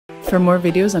For more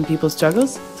videos on people's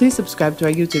struggles, please subscribe to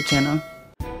our YouTube channel.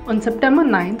 On September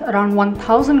 9th, around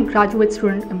 1,000 graduate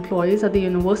student employees at the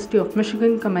University of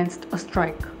Michigan commenced a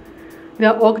strike. They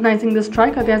are organizing the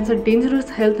strike against the dangerous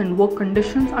health and work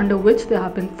conditions under which they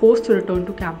have been forced to return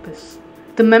to campus.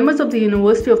 The members of the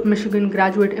University of Michigan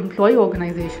Graduate Employee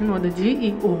Organization, or the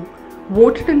GEO,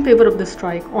 voted in favor of the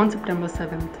strike on September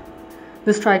 7th.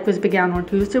 The strike, which began on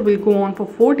Tuesday, will go on for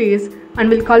 4 days and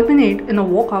will culminate in a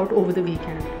walkout over the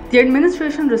weekend. The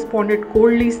administration responded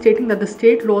coldly, stating that the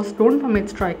state laws don't permit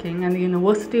striking and the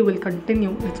university will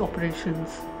continue its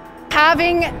operations.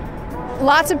 Having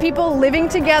lots of people living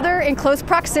together in close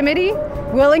proximity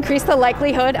will increase the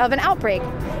likelihood of an outbreak.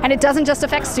 And it doesn't just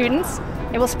affect students,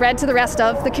 it will spread to the rest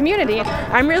of the community.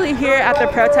 I'm really here at the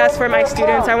protest for my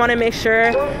students. I want to make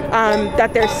sure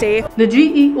that they're safe. The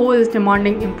GEO is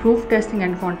demanding improved testing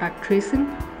and contact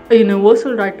tracing, a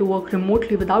universal right to work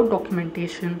remotely without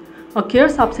documentation, a care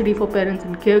subsidy for parents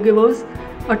and caregivers,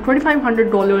 a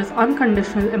 $2,500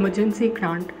 unconditional emergency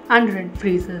grant, and rent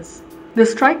freezes. The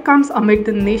strike comes amid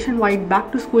the nationwide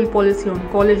back-to-school policy on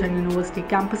college and university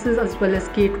campuses as well as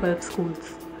K-12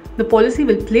 schools. The policy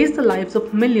will place the lives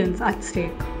of millions at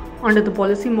stake. Under the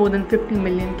policy, more than 50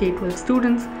 million K-12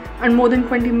 students and more than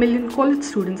 20 million college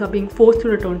students are being forced to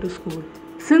return to school.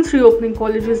 Since reopening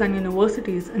colleges and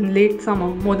universities in late summer,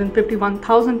 more than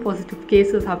 51,000 positive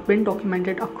cases have been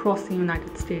documented across the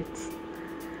United States.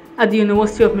 At the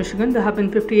University of Michigan, there have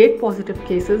been 58 positive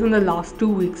cases in the last 2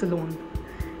 weeks alone.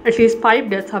 At least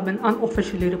 5 deaths have been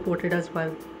unofficially reported as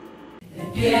well.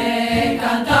 De pie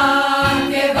cantar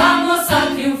que vamos a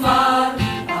triunfar.